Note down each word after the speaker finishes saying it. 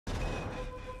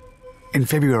In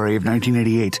February of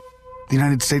 1988, the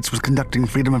United States was conducting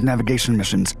freedom of navigation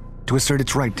missions to assert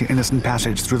its right to innocent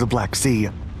passage through the Black Sea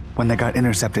when they got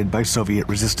intercepted by Soviet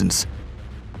resistance.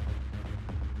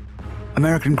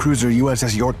 American cruiser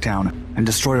USS Yorktown and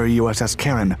destroyer USS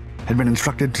Caron had been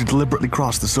instructed to deliberately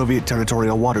cross the Soviet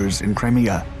territorial waters in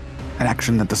Crimea, an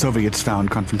action that the Soviets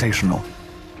found confrontational.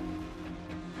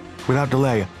 Without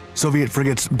delay, Soviet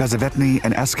frigates Bezzavetnyy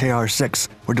and SKR-6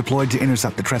 were deployed to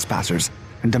intercept the trespassers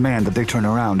and demand that they turn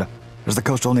around, as the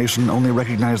coastal nation only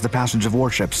recognized the passage of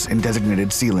warships in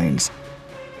designated sea lanes.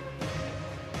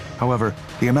 However,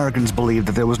 the Americans believed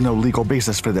that there was no legal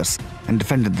basis for this and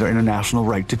defended their international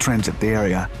right to transit the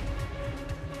area.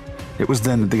 It was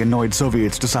then that the annoyed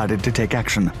Soviets decided to take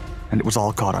action, and it was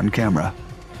all caught on camera.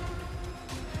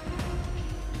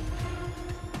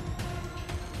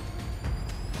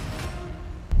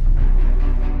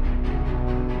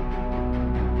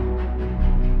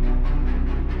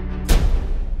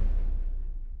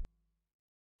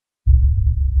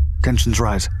 Tensions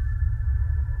rise.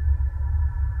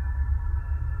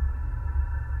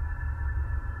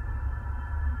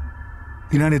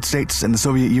 The United States and the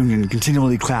Soviet Union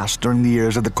continually clashed during the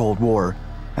years of the Cold War,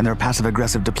 and their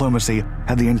passive-aggressive diplomacy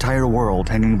had the entire world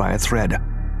hanging by a thread.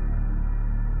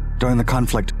 During the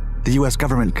conflict, the US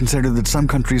government considered that some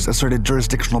countries asserted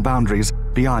jurisdictional boundaries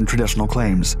beyond traditional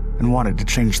claims and wanted to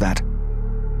change that.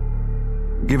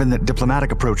 Given that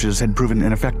diplomatic approaches had proven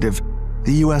ineffective,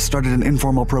 the US started an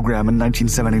informal program in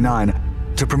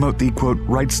 1979 to promote the, quote,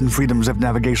 rights and freedoms of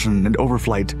navigation and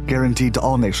overflight guaranteed to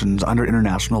all nations under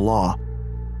international law.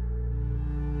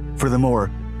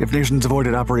 Furthermore, if nations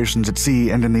avoided operations at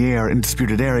sea and in the air in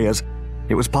disputed areas,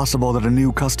 it was possible that a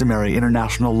new customary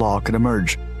international law could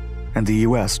emerge, and the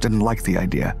US didn't like the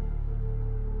idea.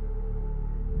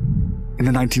 In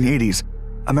the 1980s,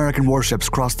 American warships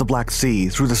crossed the Black Sea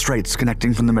through the straits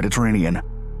connecting from the Mediterranean.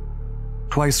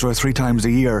 Twice or three times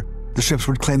a year, the ships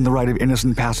would claim the right of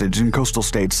innocent passage in coastal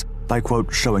states by,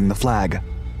 quote, showing the flag.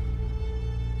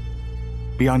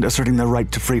 Beyond asserting their right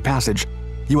to free passage,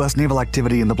 U.S. naval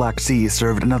activity in the Black Sea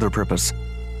served another purpose.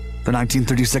 The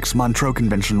 1936 Montreux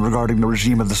Convention regarding the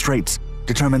regime of the Straits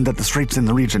determined that the straits in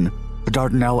the region, the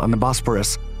Dardanelles and the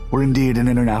Bosporus, were indeed an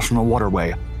international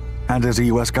waterway, and as a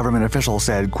U.S. government official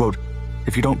said, quote,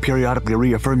 if you don't periodically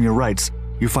reaffirm your rights,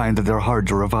 you find that they're hard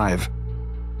to revive.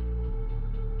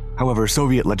 However,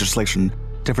 Soviet legislation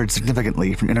differed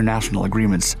significantly from international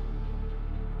agreements.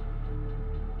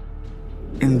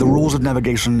 In the rules of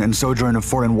navigation and sojourn of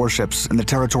foreign warships in the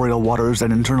territorial waters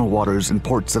and internal waters and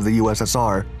ports of the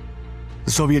USSR,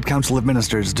 the Soviet Council of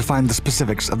Ministers defined the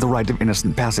specifics of the right of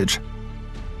innocent passage.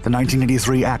 The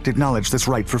 1983 Act acknowledged this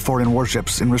right for foreign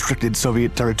warships in restricted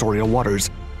Soviet territorial waters,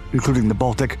 including the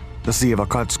Baltic, the Sea of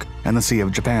Okhotsk, and the Sea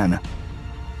of Japan.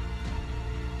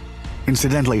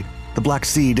 Incidentally, the Black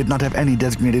Sea did not have any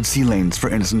designated sea lanes for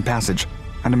innocent passage,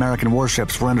 and American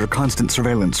warships were under constant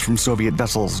surveillance from Soviet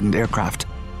vessels and aircraft.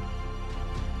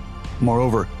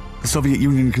 Moreover, the Soviet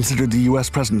Union considered the U.S.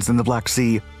 presence in the Black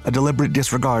Sea a deliberate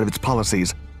disregard of its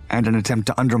policies and an attempt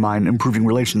to undermine improving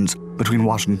relations between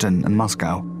Washington and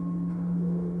Moscow.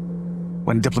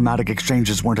 When diplomatic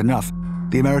exchanges weren't enough,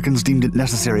 the Americans deemed it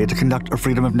necessary to conduct a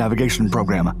freedom of navigation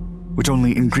program, which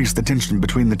only increased the tension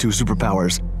between the two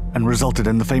superpowers and resulted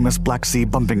in the famous Black Sea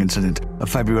bumping incident of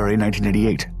February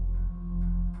 1988.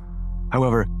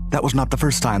 However, that was not the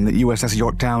first time that USS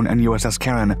Yorktown and USS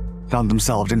Caron found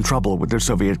themselves in trouble with their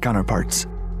Soviet counterparts.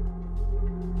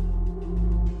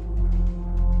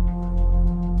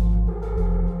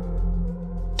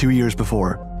 Two years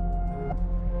before.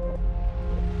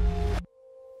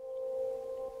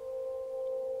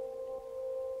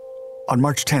 On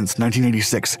March 10,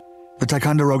 1986, the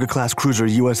Ticonderoga-class cruiser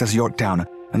USS Yorktown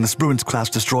and the Spruance-class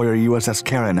destroyer USS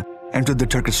Caron entered the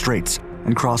Turkish Straits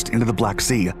and crossed into the Black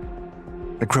Sea.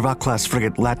 The Krivak-class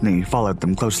frigate Latny followed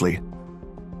them closely.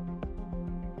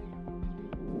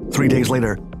 3 days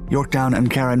later, Yorktown and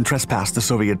Caron trespassed the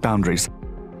Soviet boundaries.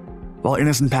 While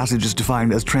innocent passage is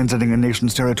defined as transiting a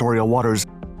nation's territorial waters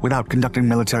without conducting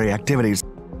military activities,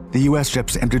 the U.S.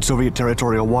 ships entered Soviet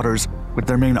territorial waters with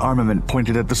their main armament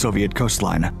pointed at the Soviet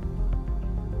coastline.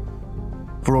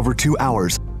 For over 2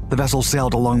 hours, the vessels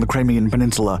sailed along the Crimean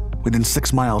Peninsula within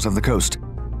 6 miles of the coast,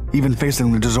 even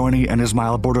facing the Dozorny and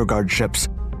Ismail border guard ships,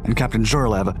 and Captain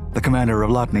Zhurlev, the commander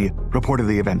of Latny, reported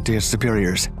the event to his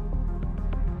superiors.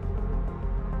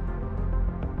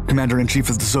 Commander-in-Chief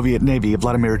of the Soviet Navy,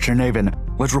 Vladimir Chernevin,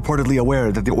 was reportedly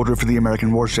aware that the order for the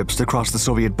American warships to cross the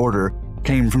Soviet border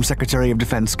came from Secretary of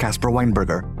Defense Caspar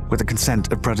Weinberger, with the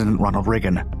consent of President Ronald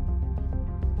Reagan.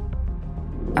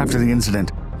 After the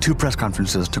incident, 2 press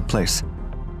conferences took place.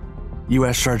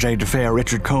 U.S. Chargé d'Affaires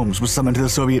Richard Combs was summoned to the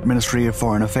Soviet Ministry of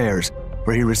Foreign Affairs,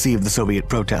 where he received the Soviet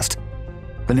protest.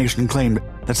 The nation claimed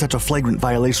that such a flagrant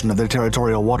violation of their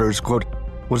territorial waters, quote,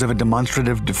 was of a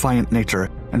demonstrative, defiant nature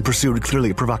and pursued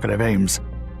clearly provocative aims.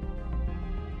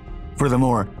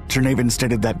 Furthermore, Chernavin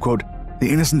stated that, quote, the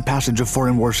innocent passage of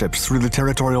foreign warships through the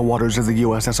territorial waters of the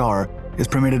USSR is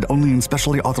permitted only in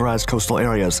specially authorized coastal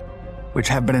areas, which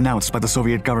have been announced by the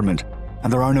Soviet government,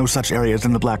 and there are no such areas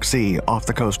in the Black Sea off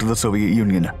the coast of the Soviet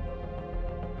Union.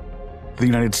 The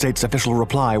United States' official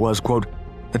reply was, quote,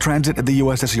 the transit of the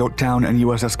USS Yorktown and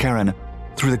USS Caron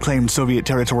through the claimed Soviet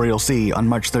territorial sea on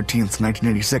March 13,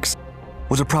 1986,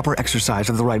 was a proper exercise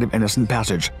of the right of innocent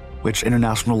passage, which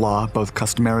international law, both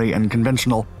customary and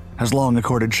conventional, has long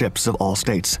accorded ships of all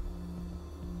states.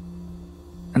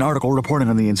 An article reporting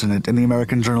on the incident in the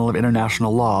American Journal of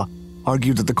International Law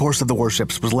argued that the course of the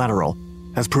warships was lateral,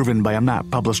 as proven by a map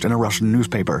published in a Russian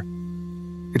newspaper.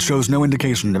 It shows no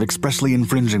indication of expressly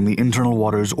infringing the internal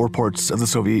waters or ports of the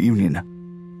Soviet Union.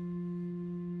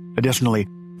 Additionally,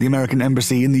 the American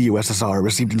embassy in the USSR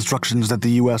received instructions that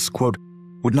the U.S., quote,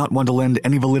 would not want to lend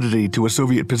any validity to a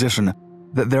Soviet position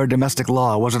that their domestic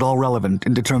law was at all relevant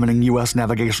in determining U.S.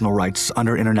 navigational rights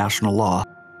under international law.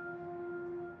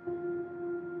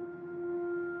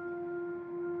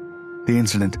 The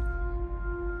incident.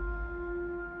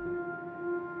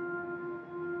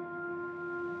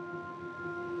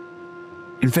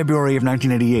 In February of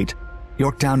 1988,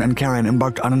 Yorktown and Caron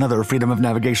embarked on another freedom of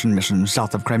navigation mission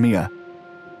south of Crimea.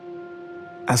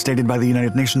 As stated by the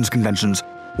United Nations conventions,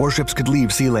 warships could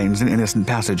leave sea lanes in innocent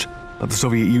passage, but the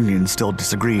Soviet Union still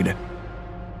disagreed.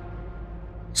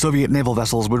 Soviet naval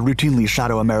vessels would routinely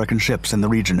shadow American ships in the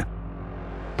region.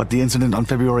 But the incident on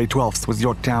February 12th with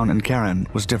Yorktown and Caron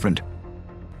was different.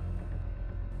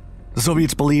 The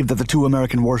Soviets believed that the two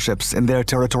American warships in their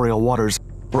territorial waters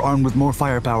were armed with more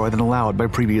firepower than allowed by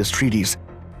previous treaties.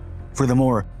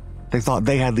 Furthermore, they thought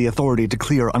they had the authority to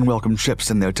clear unwelcome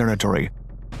ships in their territory.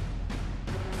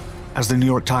 As the New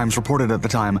York Times reported at the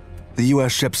time, the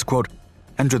U.S. ships, quote,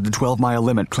 entered the 12-mile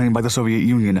limit claimed by the Soviet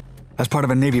Union as part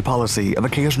of a Navy policy of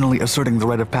occasionally asserting the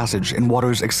right of passage in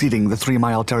waters exceeding the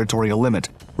 3-mile territorial limit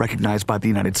recognized by the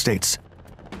United States.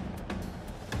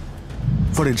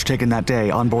 Footage taken that day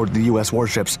on board the U.S.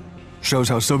 warships shows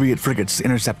how Soviet frigates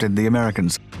intercepted the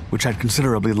Americans, which had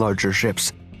considerably larger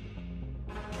ships.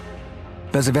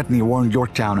 Bezzavetnyy warned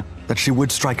Yorktown that she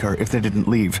would strike her if they didn't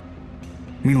leave.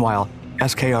 Meanwhile,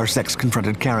 SKR-6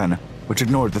 confronted Caron, which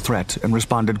ignored the threat and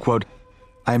responded, quote,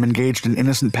 I am engaged in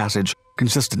innocent passage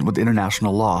consistent with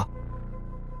international law.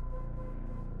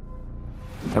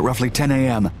 At roughly 10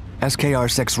 a.m.,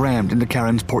 SKR-6 rammed into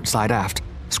Caron's port side aft,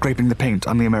 scraping the paint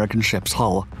on the American ship's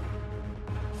hull.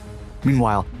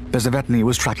 Meanwhile, Bezzavetnyy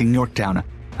was tracking Yorktown,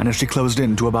 and as she closed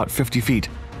in to about 50 feet,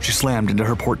 she slammed into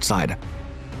her port side.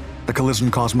 The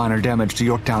collision caused minor damage to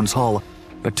Yorktown's hull,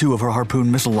 but 2 of her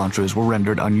Harpoon missile launchers were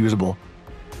rendered unusable.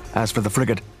 As for the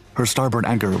frigate, her starboard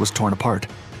anchor was torn apart.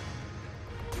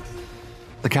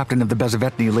 The captain of the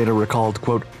Bezzavetnyy later recalled,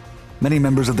 quote, many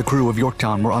members of the crew of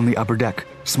Yorktown were on the upper deck,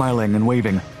 smiling and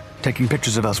waving, taking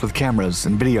pictures of us with cameras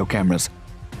and video cameras.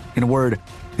 In a word,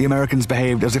 the Americans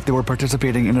behaved as if they were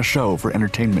participating in a show for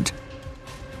entertainment.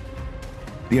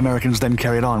 The Americans then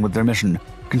carried on with their mission,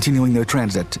 continuing their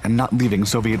transit and not leaving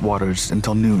Soviet waters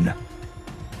until noon.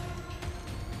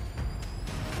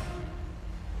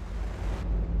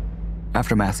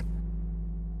 Aftermath.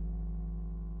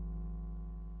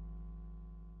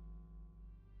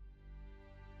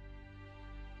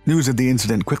 News of the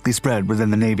incident quickly spread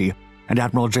within the Navy, and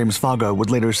Admiral James Foggo would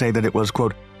later say that it was,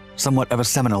 quote, somewhat of a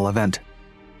seminal event.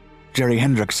 Jerry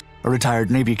Hendricks, a retired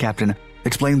Navy captain,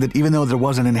 explained that even though there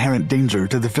was an inherent danger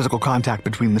to the physical contact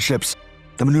between the ships,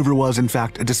 the maneuver was in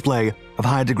fact a display of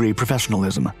high-degree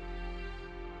professionalism.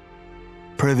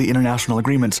 Per the international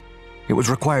agreements, it was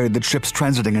required that ships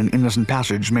transiting an innocent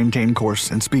passage maintain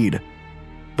course and speed.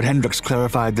 But Hendricks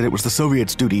clarified that it was the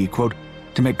Soviets' duty, quote,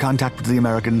 to make contact with the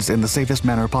Americans in the safest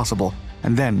manner possible,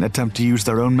 and then attempt to use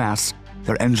their own masts,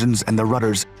 their engines, and their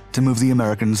rudders to move the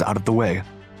Americans out of the way.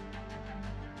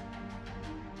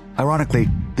 Ironically,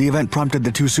 the event prompted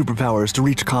the two superpowers to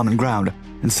reach common ground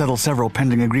and settle several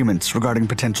pending agreements regarding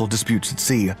potential disputes at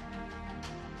sea.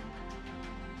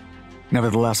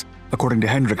 Nevertheless, according to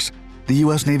Hendricks, the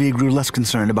U.S. Navy grew less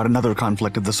concerned about another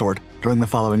conflict of the sort during the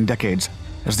following decades,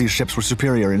 as these ships were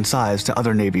superior in size to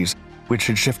other navies, which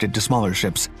had shifted to smaller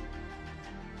ships.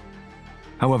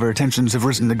 However, tensions have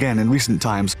risen again in recent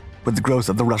times with the growth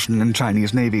of the Russian and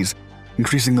Chinese navies,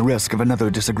 increasing the risk of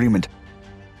another disagreement.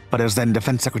 But as then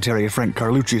Defense Secretary Frank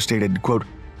Carlucci stated, quote,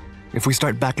 if we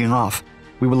start backing off,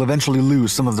 we will eventually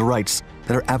lose some of the rights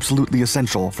that are absolutely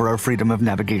essential for our freedom of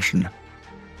navigation.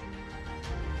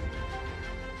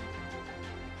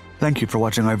 Thank you for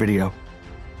watching our video.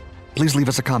 Please leave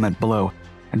us a comment below,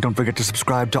 and don't forget to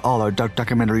subscribe to all our Dark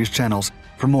Documentaries channels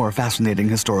for more fascinating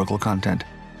historical content.